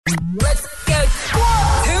Let's go. 1,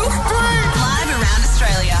 2, 3. Live around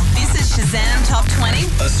Australia, this is Shazam Top 20.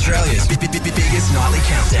 Australia's biggest nightly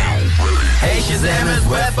countdown. Hey Shazamers,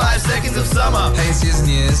 we're 5 seconds of summer. Hey, it's Years and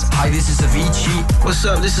Years. Hi, this is Avicii. What's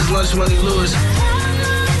up? This is Lunch Money Lewis.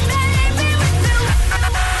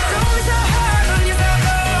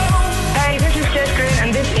 Hey, this is Jess Green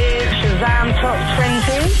and this is Shazam Top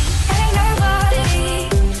 20.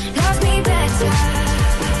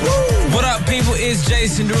 What up, people? It's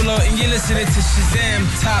Jason Derulo, and you're listening to Shazam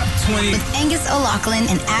Top 20. With Angus O'Loughlin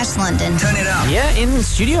and Ash London. Turn it up. Yeah, in the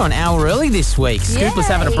studio an hour early this week. Scoopless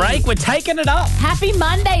having a break. We're taking it up. Happy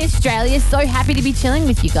Monday, Australia. So happy to be chilling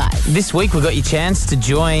with you guys. This week we've got your chance to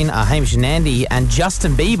join Hamish and Andy and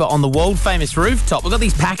Justin Bieber on the world-famous rooftop. We've got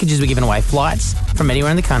these packages we're giving away, flights from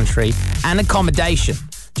anywhere in the country and accommodation,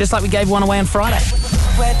 just like we gave one away on Friday.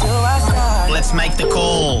 Where do I start? Let's make the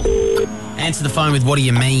call. Answer the phone with what do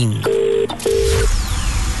you mean?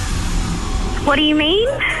 What do you mean?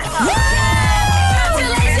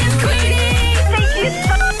 Congratulations, Queenie! Thank you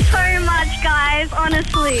so much, guys,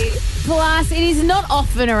 honestly. Plus, it is not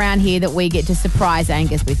often around here that we get to surprise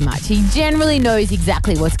Angus with much. He generally knows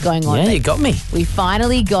exactly what's going on. Yeah, you got me. We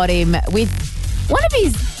finally got him with one of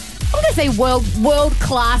his, I'm going to say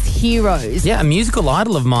world-class heroes. Yeah, a musical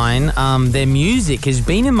idol of mine. Their music has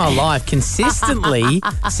been in my life consistently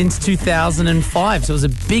since 2005. So it was a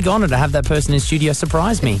big honour to have that person in studio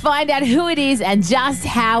surprise me. Find out who it is and just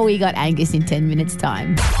how we got Angus in 10 minutes'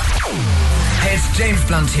 time. Hey, it's James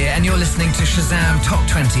Blunt here, and you're listening to Shazam Top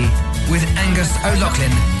 20 with Angus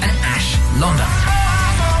O'Loughlin and Ash London.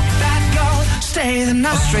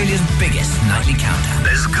 Australia's biggest nightly countdown.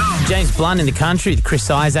 Let's go. James Blunt in the country, Chris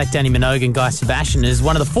Isaac, Danny Minogue and Guy Sebastian is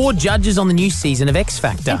one of the 4 judges on the new season of X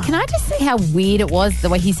Factor. And can I just say how weird it was the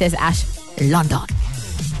way he says Ash? London.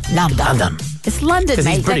 London. It's London, Because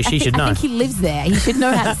mate. he's British, he should know. I think he lives there. He should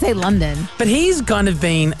know how to say London. But he's kind of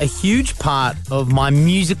been a huge part of my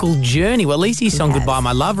musical journey. Well, at least his song has. Goodbye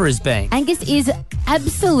My Lover has been. Angus is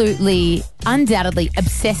absolutely, undoubtedly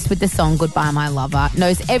obsessed with the song Goodbye My Lover,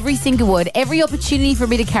 knows every single word, every opportunity for a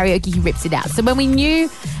bit of karaoke, he rips it out. So when we knew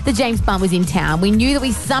that James Blunt was in town, we knew that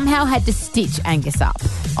we somehow had to stitch Angus up.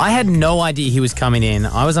 I had no idea he was coming in.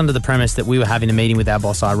 I was under the premise that we were having a meeting with our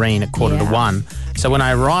boss Irene at 1:45. So when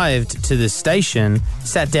I arrived to the station,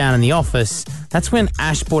 sat down in the office, that's when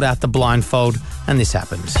Ash brought out the blindfold and this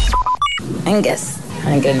happens. Angus,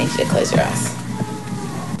 I'm going to need you to close your eyes.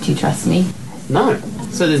 Do you trust me? No.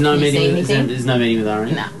 So there's no Can you see anything? There's no meeting with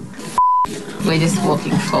Irene? No. We're just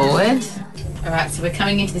walking forward. All right, so we're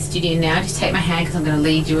coming into the studio now. Just take my hand because I'm going to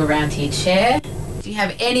lead you around to your chair. Do you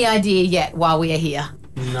have any idea yet while we are here?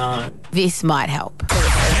 No. This might help.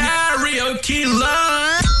 Karaoke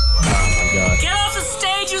line. Oh my God. Get off the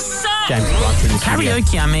stage, you suck! James Blunt in the studio.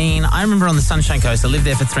 Karaoke, I mean, I remember on the Sunshine Coast, I lived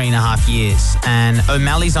there for 3.5 years, and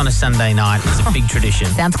O'Malley's on a Sunday night is a big tradition.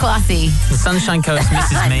 Sounds classy. The Sunshine Coast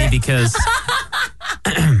misses me because...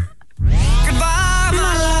 Goodbye,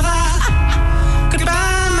 my lover.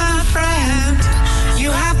 Goodbye, my friend.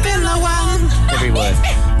 You have been the one. every word.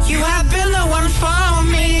 You have been the one for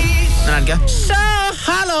me. And I'd go, so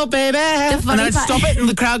hello, baby. And I'd stop it and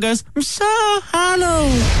the crowd goes, I'm so hello.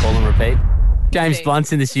 All and repeat. James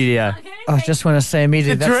Blunt's in the studio. I just want to say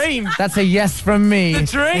immediately, The dream. That's a yes from me. The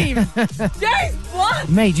dream. James Blunt!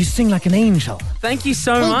 Mate, you sing like an angel. Thank you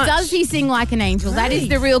so Well, much. does he sing like an angel? That is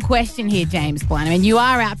the real question here, James Blunt. I mean, you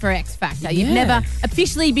are out for X Factor. You've never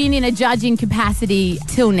officially been in a judging capacity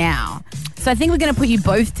till now. So I think we're going to put you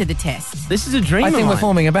both to the test. This is a dream I of think we're mine.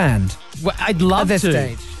 forming a band. Well, I'd love At this to.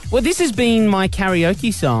 stage. Well, this has been my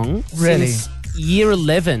karaoke song Really? since year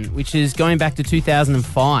 11, which is going back to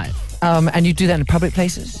 2005. And you do that in public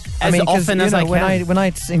places? As 'cause, often as I can. When I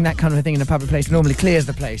sing that kind of thing in a public place, it normally clears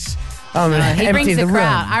the place. He empties brings the room.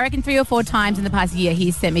 crowd. I reckon 3 or 4 times in the past year,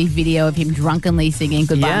 he's sent me video of him drunkenly singing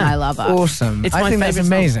Goodbye, Yeah. My Lover. Awesome. It's I my think that's favourite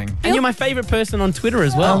song. amazing. And you're my favourite person on Twitter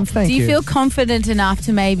as well. Thank Do you feel confident enough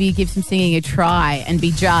to maybe give some singing a try and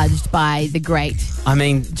be judged by the great I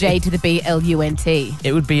mean, J to the BLUNT?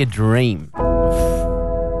 it would be a dream.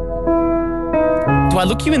 Do I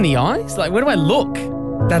look you in the eyes? Like, where do I look?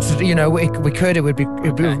 That's, we could, it would be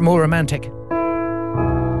more romantic.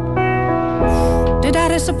 Did I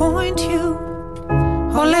disappoint you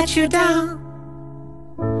or let you down?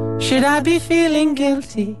 Should I be feeling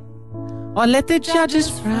guilty or let the judges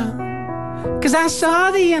frown? 'Cause I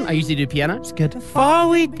saw the end. I usually do piano. It's good before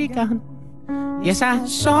we'd begun. Yes, I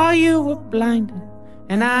saw you were blinded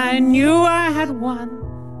and I knew I had won.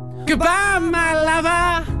 Goodbye, my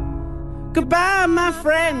lover. Goodbye, my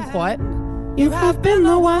friend. Quiet. You have been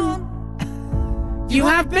the one. You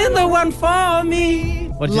have been the one for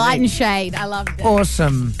me. What did you Light think? and shade. I loved it.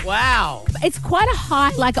 Awesome. Wow. It's quite a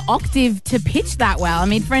high, like, octave to pitch that well. I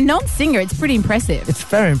mean, for a non-singer, it's pretty impressive. It's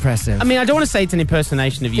very impressive. I mean, I don't want to say it's an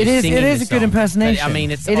impersonation of you It is- singing it is the a good song, impersonation. but, I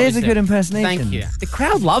mean, it is a obviously- good impersonation. Thank you. The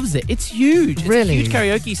crowd loves it. It's huge. It's Really? a huge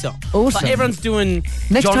karaoke song. Awesome. Like, everyone's doing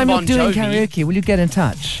Next John time Bon you're doing Jovi. karaoke, will you get in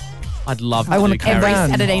touch? I'd love to I wanna do come karaoke. Every down.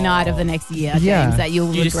 Saturday night of the next year, James, Yeah. that you'll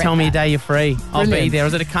You just regret tell me a that. day you're free. I'll be Brilliant. there. I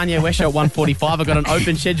was at a Kanye West show at 1:45. I've got an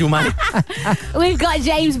open schedule, mate. We've got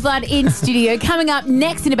James Blunt in studio. Coming up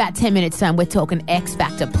next in about 10 minutes' time, we're talking X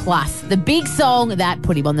Factor Plus, the big song that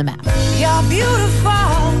put him on the map. You're beautiful.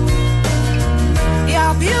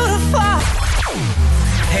 You're beautiful.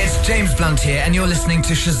 Hey, it's James Blunt here, and you're listening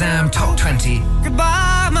to Shazam Top 20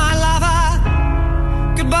 Goodbye, my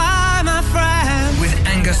lover. Goodbye, my friend. with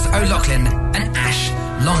Angus O'Loughlin and Ash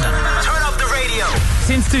London. Turn up the radio.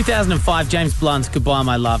 Since 2005, James Blunt's Goodbye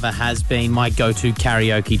My Lover has been my go-to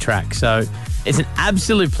karaoke track. So it's an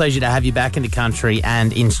absolute pleasure to have you back in the country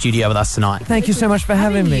and in studio with us tonight. Thank you so much for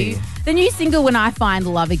having me. You. The new single, When I Find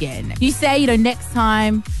Love Again. You say, next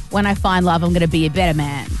time when I find love, I'm going to be a better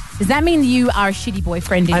man. Does that mean you are a shitty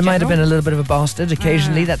boyfriend in I might have been general? a little bit of a bastard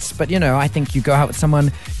occasionally. But I think you go out with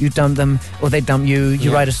someone, you dump them, or they dump you.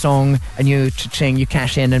 You write a song, and you cha-ching, you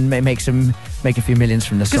cash in and make a few millions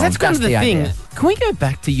from the song. Because that's kind of the thing. idea. Can we go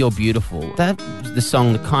back to You're Beautiful? That was the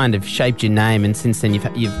song that kind of shaped your name, and since then you've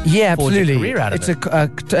Yeah, forged absolutely. a career out of it's it.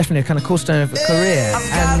 definitely a kind of cornerstone of a career,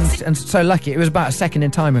 and so lucky. It was about a second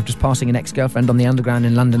in time of just passing an ex-girlfriend on the Underground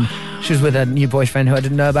in London. She was with a new boyfriend who I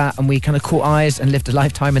didn't know about, and we kind of caught eyes and lived a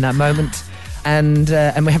lifetime in that moment. And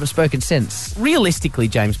we haven't spoken since. Realistically,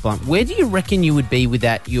 James Blunt, where do you reckon you would be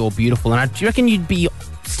without You're Beautiful? And do you reckon you'd be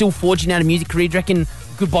still forging out a music career? Do you reckon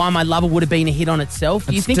Goodbye My Lover would have been a hit on itself?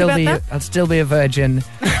 Do you think about that? I'd still be a virgin.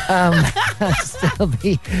 I'd still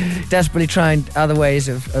be desperately trying other ways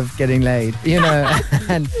of getting laid,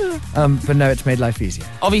 and but no, it's made life easier.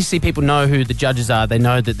 Obviously, people know who the judges are. They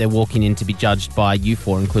know that they're walking in to be judged by you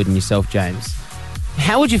four, including yourself, James.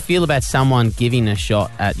 How would you feel about someone giving a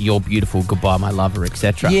shot at You're Beautiful, Goodbye My Lover,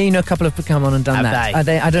 etc.? Yeah, a couple have come on and done Have that.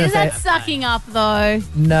 they? I don't know Is if that they... sucking up, though?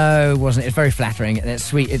 No, it wasn't. It's very flattering and it's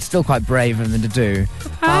sweet. It's still quite brave of them to do.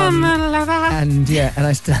 And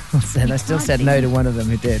I still said no to one of them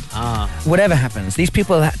who did. Whatever happens, these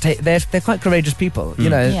people they're quite courageous people.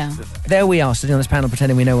 Yeah. There we are sitting on this panel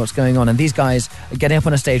pretending we know what's going on, and these guys are getting up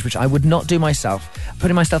on a stage, which I would not do myself,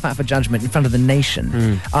 putting myself out for judgment in front of the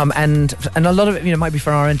nation. And a lot of it, might be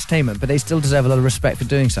for our entertainment, but they still deserve a lot of respect for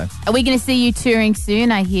doing so. Are we going to see you touring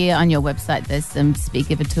soon? I hear on your website there's some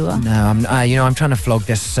speak of a tour. No, I'm trying to flog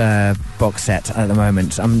this box set at the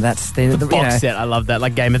moment. That's the Box set, I love that.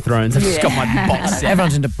 Like Game of Thrones. I've just got my box set.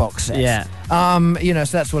 Everyone's into box sets. Yeah.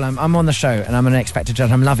 So that's what I'm on the show, and I'm an X Factor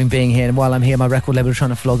judge. I'm loving being here, and while I'm here, my record label is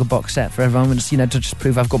trying to flog a box set for everyone, to just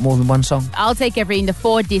prove I've got more than one song. I'll Take Everything. The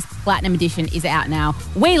 4-disc platinum edition is out now.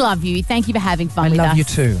 We love you. Thank you for having fun with us. I love you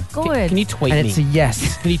too. Good. Can you tweet And me? it's a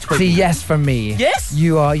yes. Can you tweet It's a me? yes from me. Yes?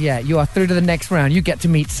 You are through to the next round. You get to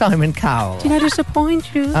meet Simon Cowell. Did I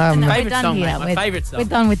disappoint you? No, we're Favourite done song, here. mate. My We're- favourite song. We're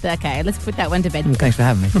done with that. Okay, let's put that one to bed. Thanks for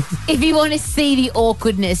having me. If you want to see the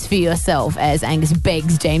awkwardness for yourself, as Angus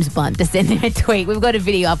begs James Blunt to send him a tweet, we've got a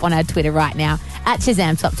video up on our Twitter right now at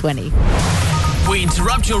Shazam Top 20. We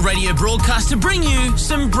interrupt your radio broadcast to bring you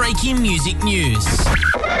some breaking music news.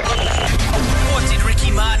 What did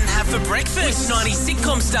Ricky Martin have for breakfast? 90s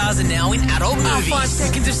sitcom stars are now in adult movies. 5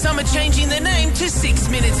 seconds of summer changing their name to 6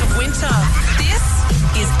 minutes of winter. This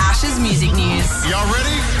is Ash's music news. Y'all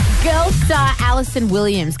ready? Girl star Alison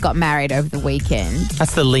Williams got married over the weekend.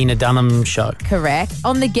 That's the Lena Dunham show. Correct.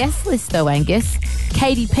 On the guest list, though, Angus,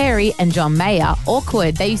 Katy Perry and John Mayer,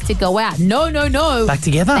 awkward. They used to go out. No. Back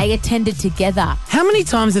together? They attended together. How many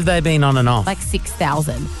times have they been on and off? Like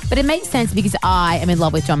 6,000. But it makes sense because I am in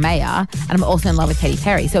love with John Mayer and I'm also in love with Katy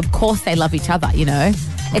Perry. So, of course, they love each other,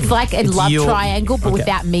 It's like a love triangle, but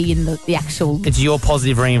without me in the actual... It's your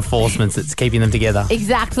positive reinforcements that's keeping them together.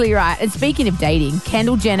 Exactly right. And speaking of dating,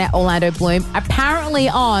 Kendall Jenner, Orlando Bloom, apparently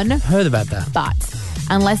on... Heard about that. But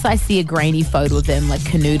unless I see a grainy photo of them like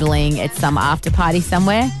canoodling at some after party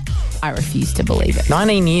somewhere, I refuse to believe it.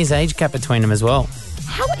 19 years age gap between them as well.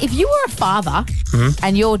 How, if you were a father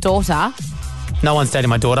and your daughter... No one's dating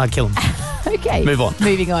my daughter, I'd kill him. Okay. Move on.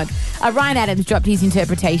 Moving on. Ryan Adams dropped his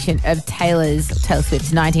interpretation of Taylor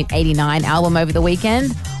Swift's 1989 album over the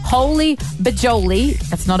weekend. Holy bajoli.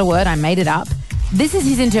 That's not a word, I made it up. This is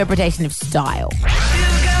his interpretation of Style.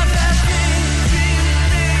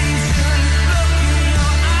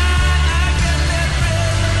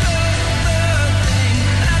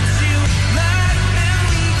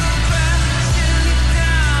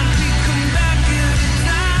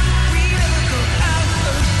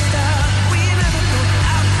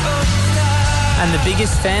 And the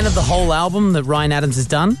biggest fan of the whole album that Ryan Adams has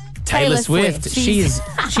done? Taylor Swift. She's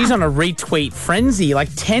on a retweet frenzy, like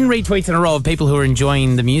 10 retweets in a row of people who are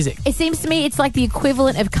enjoying the music. It seems to me it's like the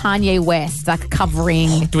equivalent of Kanye West, like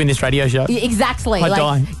covering... Doing this radio show. Exactly. I like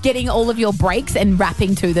die. getting all of your breaks and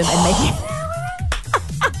rapping to them and making...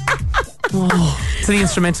 To the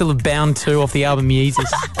instrumental of Bound 2 off the album Yeezus.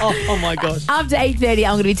 Oh my gosh. After 8:30,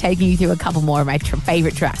 I'm going to be taking you through a couple more of my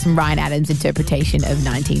favourite tracks from Ryan Adams' interpretation of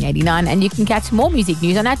 1989. And you can catch more music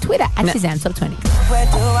news on our Twitter at Shazam Top 20.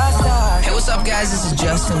 Hey, what's up, guys? This is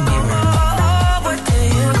Justin Bieber.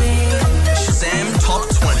 Shazam Top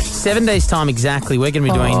 20. 7 days' time exactly, we're going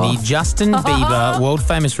to be doing the Justin Bieber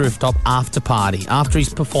world-famous rooftop after party after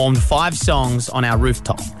he's performed 5 songs on our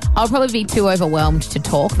rooftop. I'll probably be too overwhelmed to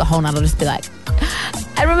talk the whole night. I'll just be like,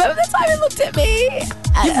 I remember the time he looked at me.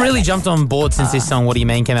 You've really jumped on board since this song, What Do You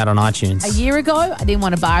Mean, came out on iTunes. A year ago, I didn't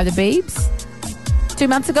want to borrow the Biebs. 2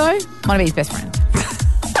 months ago, want to be his best friend.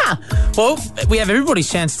 Well, we have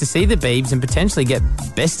everybody's chance to see the Biebs and potentially get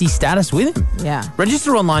bestie status with him. Yeah.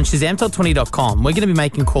 Register online, shazamtop20.com. We're going to be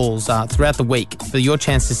making calls throughout the week for your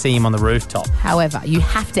chance to see him on the rooftop. However, you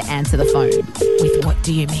have to answer the phone with what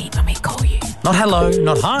do you mean when we call you? Not hello,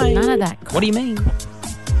 not hi. None of that crap. What do you mean?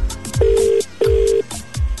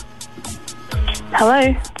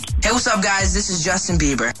 Hello. Hey, what's up, guys? This is Justin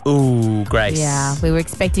Bieber. Ooh, Grace. Yeah, we were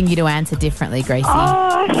expecting you to answer differently, Gracie.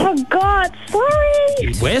 Oh, I forgot.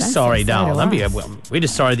 Sorry. We're sorry, so darling. do I. We're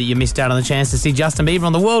just sorry that you missed out on the chance to see Justin Bieber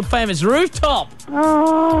on the world-famous rooftop.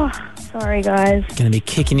 Oh, sorry, guys. Going to be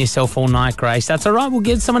kicking yourself all night, Grace. That's all right. We'll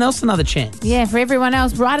give someone else another chance. Yeah, for everyone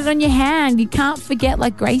else, write it on your hand. You can't forget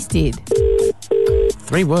like Grace did.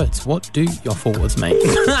 3 words. What do your 4 words mean?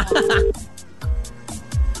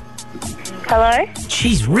 Hello?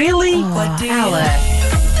 Jeez, really?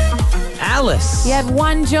 Alice. You have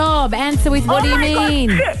one job. Answer with what do you mean?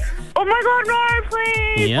 God. Oh my God, no,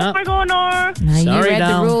 please. Yeah. Oh my God, no. No, you Sorry, read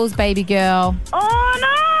darling. the rules, baby girl. Oh no.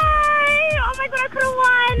 Oh my God, I could have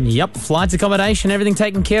won. Yep, flights, accommodation, everything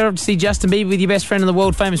taken care of to see Justin Bieber with your best friend on the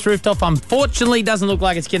world-famous rooftop. Unfortunately, doesn't look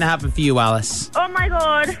like it's going to happen for you, Alice. Oh my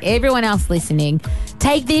God. Everyone else listening,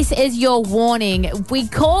 take this as your warning. If we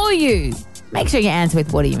call you, make sure you answer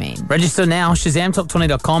with what do you mean? Register now,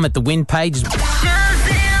 shazamtop20.com at the win page.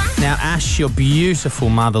 Now, Ash, your beautiful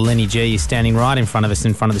mother, Lenny G, is standing right in front of us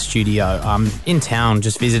in front of the studio. I'm in town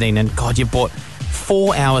just visiting, and God, you bought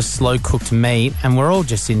 4 hours slow-cooked meat, and we're all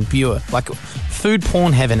just in like food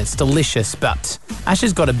porn heaven. It's delicious, but Ash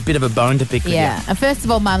has got a bit of a bone to pick with Yeah. you. And first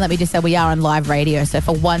of all, Mum, let me just say we are on live radio, so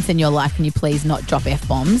for once in your life, can you please not drop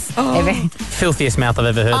F-bombs? Filthiest mouth I've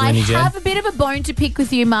ever heard, I Lenny G. have a bit of a bone to pick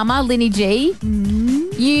with you, Mama, Lenny G.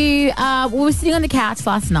 You we were sitting on the couch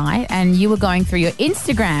last night and you were going through your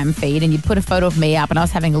Instagram feed and you put a photo of me up and I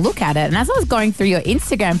was having a look at it. And as I was going through your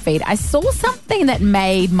Instagram feed, I saw something that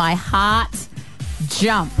made my heart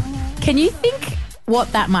jump. Can you think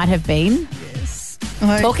what that might have been? Yes.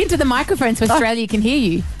 Talk into the microphone so Australia can hear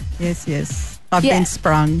you. Yes. I've been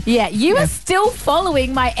sprung. Yeah, you are still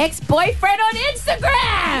following my ex-boyfriend on Instagram.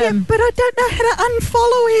 Yeah, but I don't know how to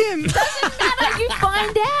unfollow him. Doesn't matter, you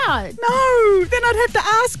find out. No, then I'd have to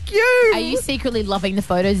ask you. Are you secretly loving the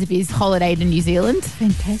photos of his holiday to New Zealand?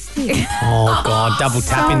 Fantastic. Oh, God, double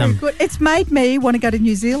tapping them. Good. It's made me want to go to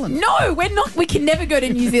New Zealand. No, we're not. We can never go to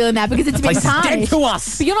New Zealand now because it's been Place is dead tarnished. to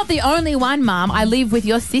us. But you're not the only one, Mum. I live with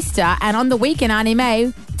your sister, and on the weekend, Auntie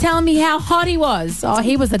May telling me how hot he was. Oh,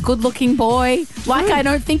 he was a good-looking boy. Like I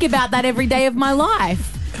don't think about that every day of my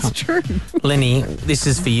life. It's true. Lenny, this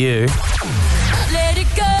is for you. Let it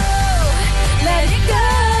go. Let it go.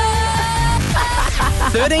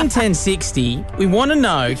 131060, we want to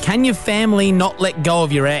know, can your family not let go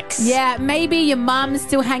of your ex? Yeah, maybe your mum's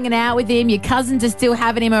still hanging out with him, your cousins are still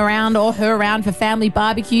having him around or her around for family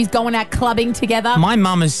barbecues, going out clubbing together. My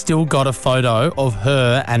mum has still got a photo of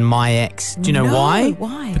her and my ex. Do you know why?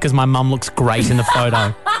 Why? Because my mum looks great in the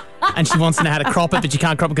photo. And she wants to know how to crop it, but you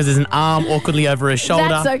can't crop it because there's an arm awkwardly over her shoulder.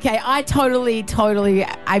 That's okay. I totally,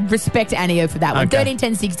 I respect Anio for that one. Okay.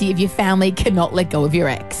 131060 if your family cannot let go of your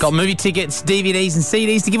ex. Got movie tickets, DVDs and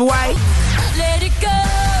CDs to give away. Let it go.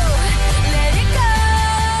 Let it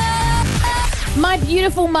go. My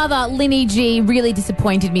beautiful mother, Lenny G, really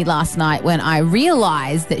disappointed me last night when I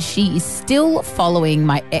realised that she is still following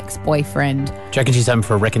my ex-boyfriend. Do you reckon she's hoping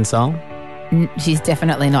for a reconcile? She's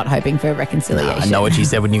definitely not hoping for a reconciliation. I know what she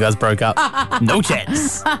said when you guys broke up. No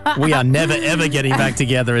chance. We are never, ever getting back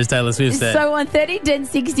together, as Taylor Swift said. So on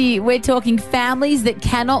 131060, we're talking families that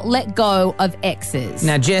cannot let go of exes.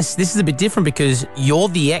 Now, Jess, this is a bit different because you're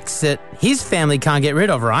the ex that his family can't get rid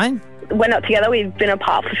of, right? we're not together. We've been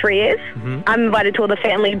apart for 3 years. I'm invited to all the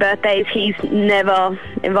family birthdays. He's never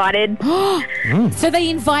invited. So they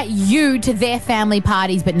invite you to their family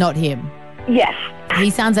parties, but not him? Yes. He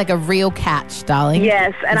sounds like a real catch, darling.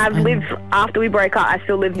 Yes, and I've lived, after we broke up, I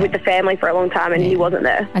still lived with the family for a long time and he wasn't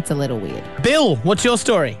there. That's a little weird. Bill, what's your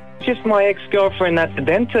story? Just my ex-girlfriend at the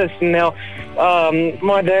dentist, and now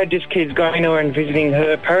my dad just keeps going to her and visiting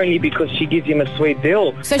her, apparently because she gives him a sweet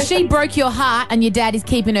deal. So she broke your heart and your dad is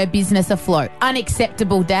keeping her business afloat.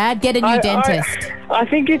 Unacceptable, Dad. Get a new dentist. I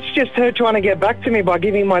think it's just her trying to get back to me by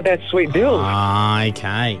giving my dad sweet deals.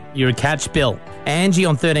 Okay. You're a catch, Bill. Angie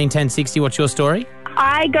on 131060, what's your story?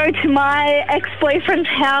 I go to my ex-boyfriend's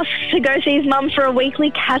house to go see his mum for a weekly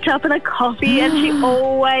catch-up and a coffee, and she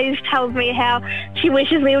always tells me how she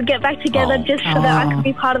wishes we would get back together just so that I could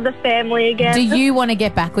be part of the family again. Do you want to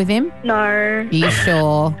get back with him? No. Are you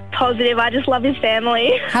sure? Positive. I just love his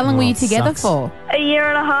family. How long were you together for? A year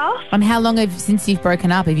and a half. And how long since you've broken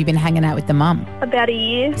up have you been hanging out with the mum? About a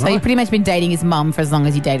year. So you've pretty much been dating his mum for as long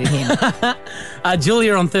as you dated him.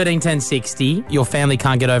 Julia on 131060, your family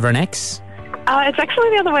can't get over an ex? It's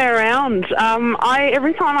actually the other way around.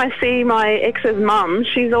 Every time I see my ex's mum,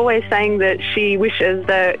 she's always saying that she wishes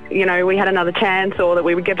that, we had another chance or that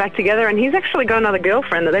we would get back together, and he's actually got another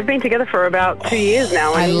girlfriend that they've been together for about 2 years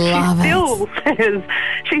now, and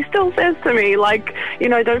she still says to me, like,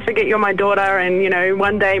 don't forget you're my daughter, and,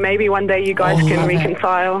 maybe one day you guys can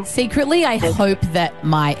reconcile. Secretly, I hope that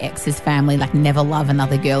my ex's family, never love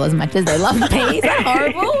another girl as much as they love me. Is that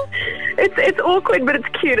horrible? It's awkward, but it's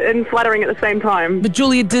cute and flattering at the same time. But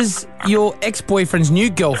Julia, does your ex-boyfriend's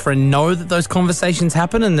new girlfriend know that those conversations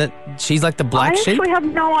happen and that she's like the black sheep? I actually have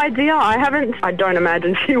no idea. I don't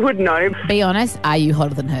imagine she would know. Be honest, are you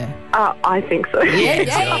hotter than her? I think so.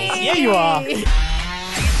 Yeah, you are.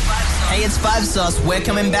 Hey, it's Five Sauce. We're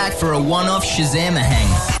coming back for a one-off Shazam hang.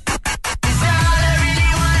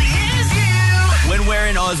 When we're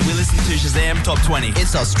in Oz, we listen to Shazam Top 20.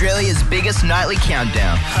 It's Australia's biggest nightly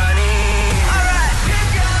countdown.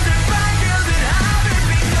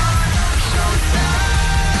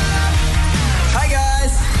 Hi,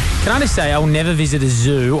 guys. Can I just say I will never visit a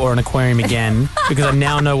zoo or an aquarium again because I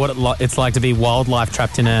now know what it's like to be wildlife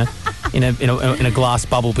trapped in a glass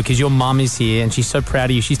bubble, because your mum is here and she's so proud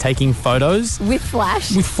of you. She's taking photos. With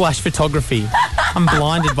flash? With flash photography. I'm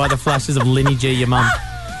blinded by the flashes of Linny G, your mum.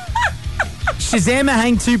 Shazam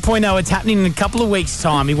Hang 2.0, it's happening in a couple of weeks'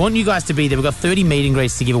 time. We want you guys to be there. We've got 30 meet and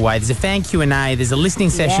greets to give away. There's a fan Q&A. There's a listening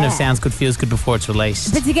session of Sounds Good, Feels Good before it's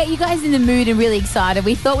released. But to get you guys in the mood and really excited,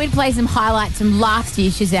 we thought we'd play some highlights from last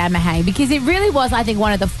year's Shazam Hang, because it really was, I think,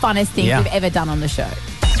 one of the funnest things we've ever done on the show.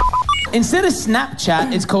 Instead of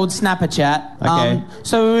Snapchat, it's called Snapper Chat. Okay.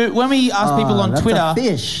 So when we asked people on that's Twitter, a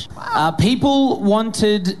fish. people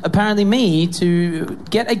wanted, apparently me, to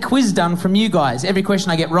get a quiz done from you guys. Every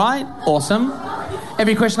question I get right, awesome.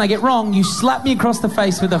 Every question I get wrong, you slap me across the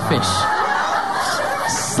face with a fish.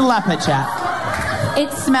 Slapper Chat.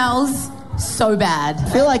 It smells so bad. I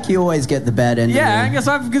feel like you always get the bad end. Yeah, I guess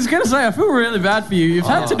I was going to say, I feel really bad for you. You've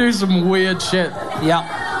had to do some weird shit.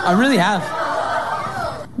 Yeah, I really have.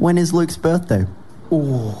 When is Luke's birthday?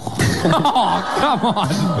 Oh, come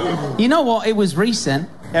on. You know what? It was recent.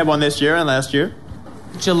 Had one this year and last year.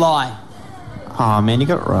 July. Oh, man, you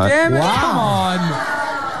got it right. Damn it, come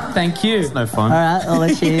on. Thank you. It's no fun. All right, I'll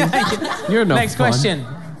let you. You're no Next fun. question.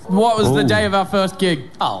 What was the day of our first gig?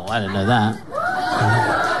 Oh, I didn't know that.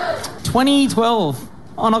 2012.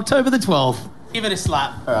 On October the 12th. Give it a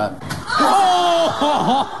slap. All right.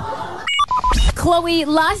 Oh! Chloe,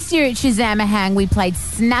 last year at Shazam Hang, we played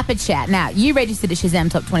Snapper Chat. Now, you registered at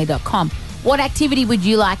ShazamTop20.com. What activity would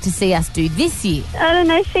you like to see us do this year? I don't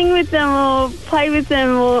know, sing with them or play with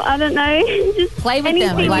them or I don't know. Just play with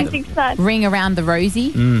them, like ring around the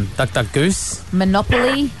rosy, Duck Duck Goose,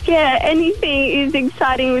 Monopoly. Yeah, anything is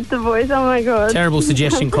exciting with the boys. Oh my god. Terrible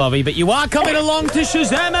suggestion, Chloe, but you are coming along to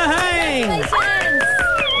Shazam Hang.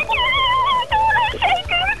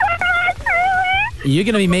 You're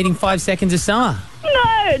going to be meeting 5 Seconds of Summer.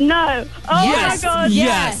 No. Oh yes, my god.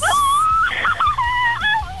 Yes.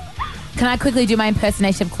 Can I quickly do my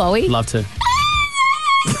impersonation of Chloe? Love to.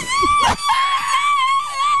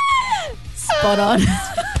 Spot on.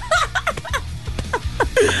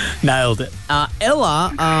 Nailed it.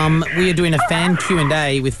 Ella, we are doing a fan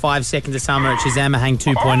Q&A with 5 Seconds of Summer at Shazam Hang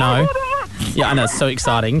 2.0. Yeah, I know, it's so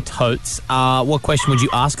exciting. Totes. What question would you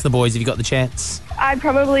ask the boys if you got the chance? I'd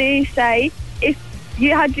probably say, if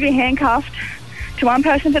you had to be handcuffed to one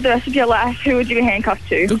person for the rest of your life, who would you be handcuffed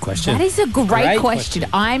to? Good question. That is a great question.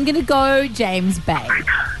 I'm going to go James Bay.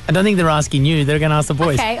 I don't think they're asking you. They're going to ask the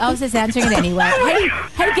boys. Okay, I was just answering it anyway.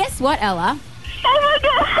 Hey, guess what, Ella? Oh my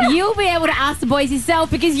god. You'll be able to ask the boys yourself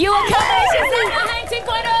because you are coming to Shazam Hang 2.0.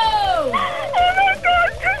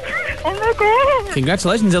 Oh my god.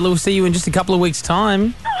 Congratulations, Ella. We'll see you in just a couple of weeks'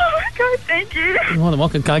 time. Oh my god, thank you. You're more than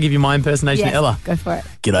welcome. Can I give you my impersonation of Ella? Go for it.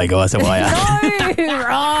 G'day, guys. How are you? No,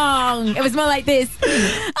 wrong. It was more like this. Hey,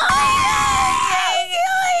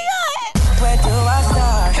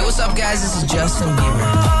 what's up, guys? This is Justin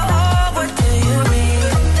Bieber.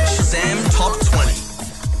 Shazam Top 20.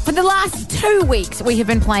 For the last 2 weeks, we have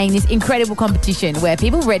been playing this incredible competition where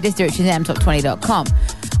people register at ShazamTop20.com.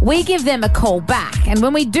 We give them a call back, and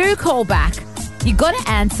when we do call back, you got to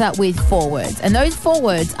answer with 4 words. And those 4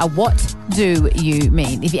 words are what do you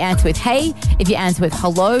mean? If you answer with hey, if you answer with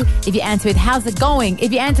hello, if you answer with how's it going,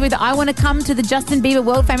 if you answer with I want to come to the Justin Bieber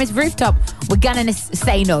world famous rooftop, we're going to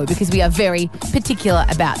say no because we are very particular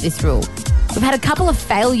about this rule. We've had a couple of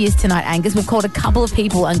failures tonight, Angus. We've called a couple of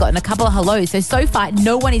people and gotten a couple of hellos. So far,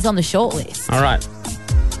 no one is on the shortlist. All right.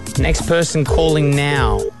 Next person calling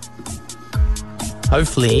now.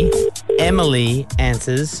 Hopefully, Emily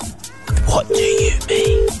answers, what do you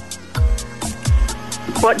mean?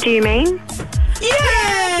 What do you mean?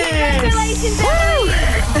 Yes! Congratulations, Emily!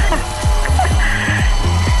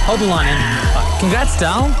 Hold the line, Em. Congrats,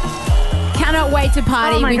 Dal. Cannot wait to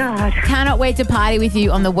party. Oh my God. Cannot wait to party with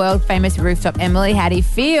you on the world famous rooftop. Emily, how do you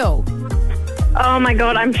feel? Oh my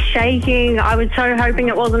God, I'm shaking. I was so hoping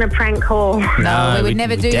it wasn't a prank call. No, we would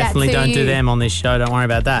never do that Definitely to don't you. do them on this show. Don't worry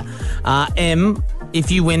about that. Em, if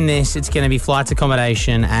you win this, it's going to be flights,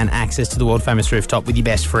 accommodation, and access to the world famous rooftop with your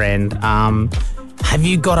best friend. Have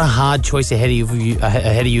you got a hard choice ahead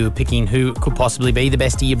of you picking who could possibly be the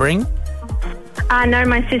bestie you bring? No,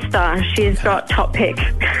 my sister. She's got top pick.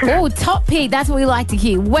 Oh, top pick. That's what we like to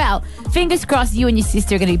hear. Well, fingers crossed you and your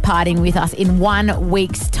sister are going to be partying with us in 1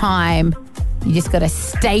 week's time. You just got to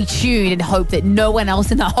stay tuned and hope that no one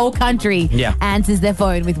else in the whole country answers their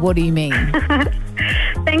phone with what do you mean?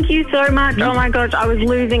 Thank you so much. Oh my gosh, I was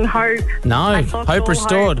losing hope. No, hope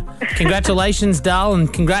restored. Congratulations, Dal,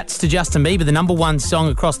 and congrats to Justin Bieber, the #1 song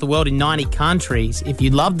across the world in 90 countries. If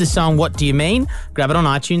you love the song What Do You Mean, grab it on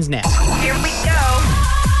iTunes now. Here we go.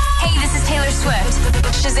 Hey, this is Taylor Swift.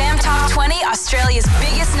 Shazam Top 20, Australia's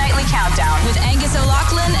biggest nightly countdown with Angus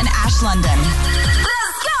O'Loughlin and Ash London.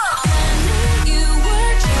 Let's go!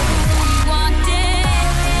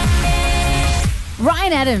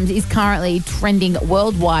 Ryan Adams is currently trending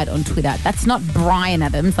worldwide on Twitter. That's not Brian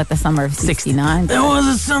Adams, like the summer of 69. There was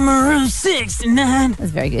a summer of 69.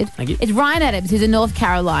 That's very good. Thank you. It's Ryan Adams, who's a North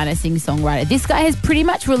Carolina singer-songwriter. This guy has pretty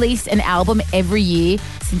much released an album every year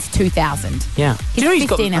since 2000. Yeah. He's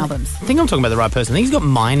 15 albums. I think I'm talking about the right person. I think he's got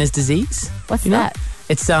Miner's disease. What's You know? that?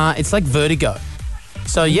 It's like vertigo.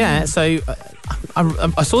 So,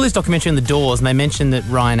 I saw this documentary on The Doors and they mentioned that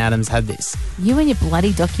Ryan Adams had this. You and your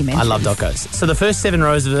bloody documentaries. I love docos. So the first 7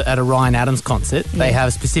 rows at a Ryan Adams concert, they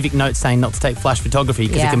have specific notes saying not to take flash photography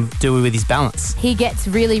because it can do with his balance. He gets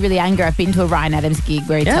really, really angry. I've been to a Ryan Adams gig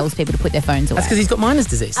where he tells people to put their phones away. That's because he's got Miner's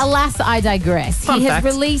disease. Alas, I digress. Fun he has fact.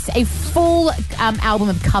 released a full album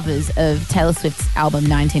of covers of Taylor Swift's album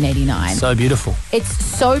 1989. So beautiful. It's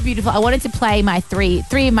so beautiful. I wanted to play my three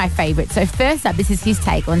of my favourites. So first up, this is his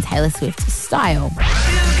take on Taylor Swift's style.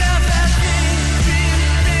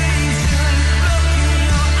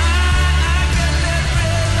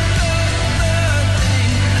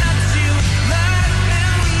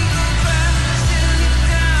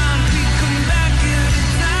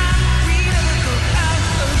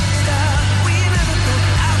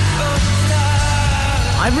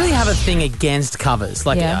 I really have a thing against covers.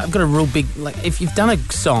 Like, I've got a real big, like, if you've done a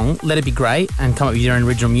song, let it be great and come up with your own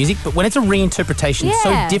original music. But when it's a reinterpretation,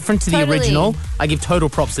 so different to the original, I give total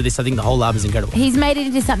props to this. I think the whole album is incredible. He's made it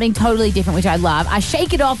into something totally different, which I love.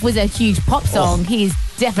 Shake It Off was a huge pop song. He's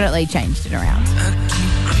definitely changed it around.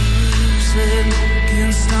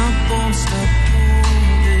 Can't stop, won't stop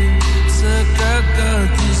moving. It's like I got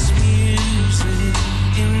this music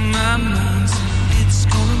in my mind, so it's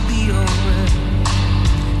gonna be alright.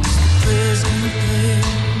 The prayer's gonna play,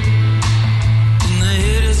 and the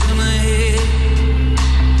hit is gonna hit.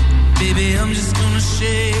 Baby, I'm just gonna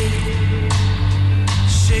shake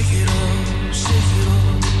it off, shake it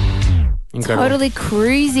off. Incredible. Totally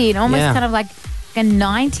cruisy and almost Yeah. kind of like a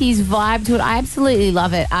 90s vibe to it. I absolutely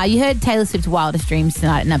love it. You heard Taylor Swift's Wildest Dreams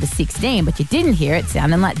tonight at number 16, but you didn't hear it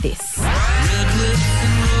sounding like this.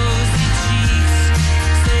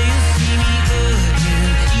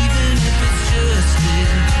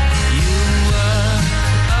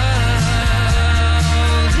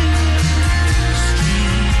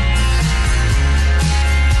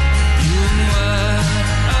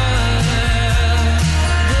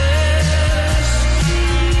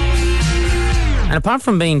 And apart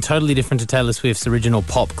from being totally different to Taylor Swift's original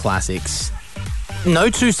pop classics, no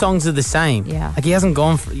two songs are the same. Yeah. Like he hasn't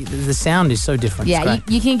gone for... The sound is so different. Yeah,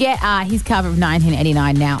 you can get his cover of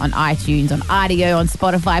 1989 now on iTunes, on Audio, on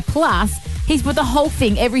Spotify. Plus, he's put the whole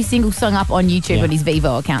thing, every single song up on YouTube on his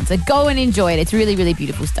Vivo account. So go and enjoy it. It's really, really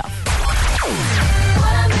beautiful stuff.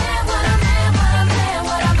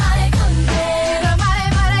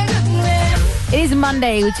 It is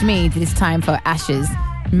Monday, which means it is time for Ash's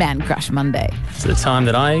Man Crush Monday. It's the time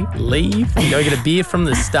that I leave and go get a beer from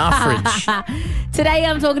the Star Fridge. Today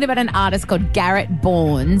I'm talking about an artist called Garrett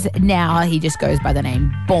Bournes. Now he just goes by the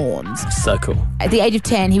name Bournes. So cool. At the age of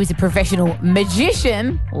 10, he was a professional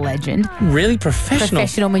magician, legend. Really professional?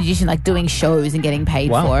 Professional magician, like doing shows and getting paid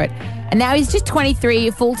for it. And now he's just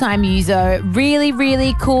 23, full-time user. Really,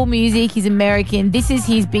 really cool music. He's American. This is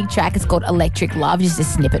his big track. It's called Electric Love. Just a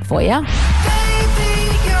snippet for you.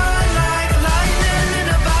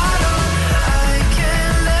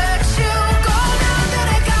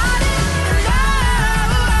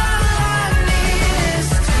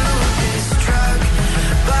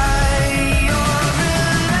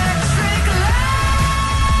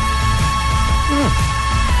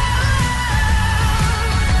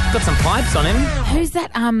 Got some pipes on him. Who's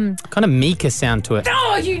that? Kind of Mika sound to it.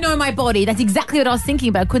 Oh, you know my body. That's exactly what I was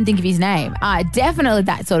thinking, but I couldn't think of his name. Definitely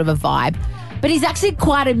that sort of a vibe. But he's actually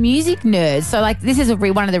quite a music nerd. So, like, this is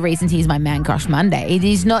one of the reasons he's my Man Crush Monday.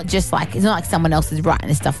 He's not just like, it's not like someone else is writing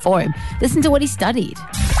this stuff for him. Listen to what he studied.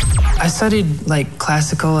 I studied, like,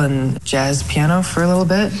 classical and jazz piano for a little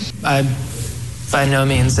bit. I, by no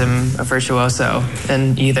means, am a virtuoso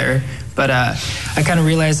in either. But I kind of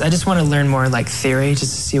realized I just want to learn more, like, theory,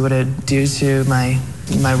 just to see what it'd do to my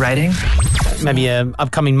writing. Maybe an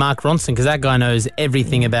upcoming Mark Ronson, because that guy knows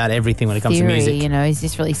everything about everything when it comes to music. You know, he's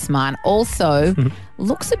just really smart. Also,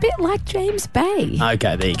 looks a bit like James Bay.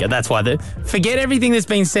 Okay, there you go. That's why. Forget everything that's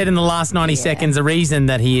been said in the last 90 seconds. The reason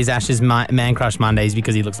that he is Ash's Man Crush Monday is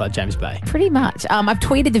because he looks like James Bay. Pretty much. I've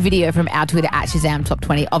tweeted the video from our Twitter at Shazam Top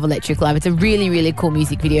 20 of Electric Love. It's a really, really cool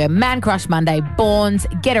music video. Man Crush Monday, Bournes,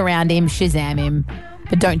 get around him, Shazam him.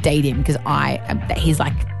 But don't date him because I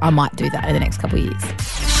might do that in the next couple of years.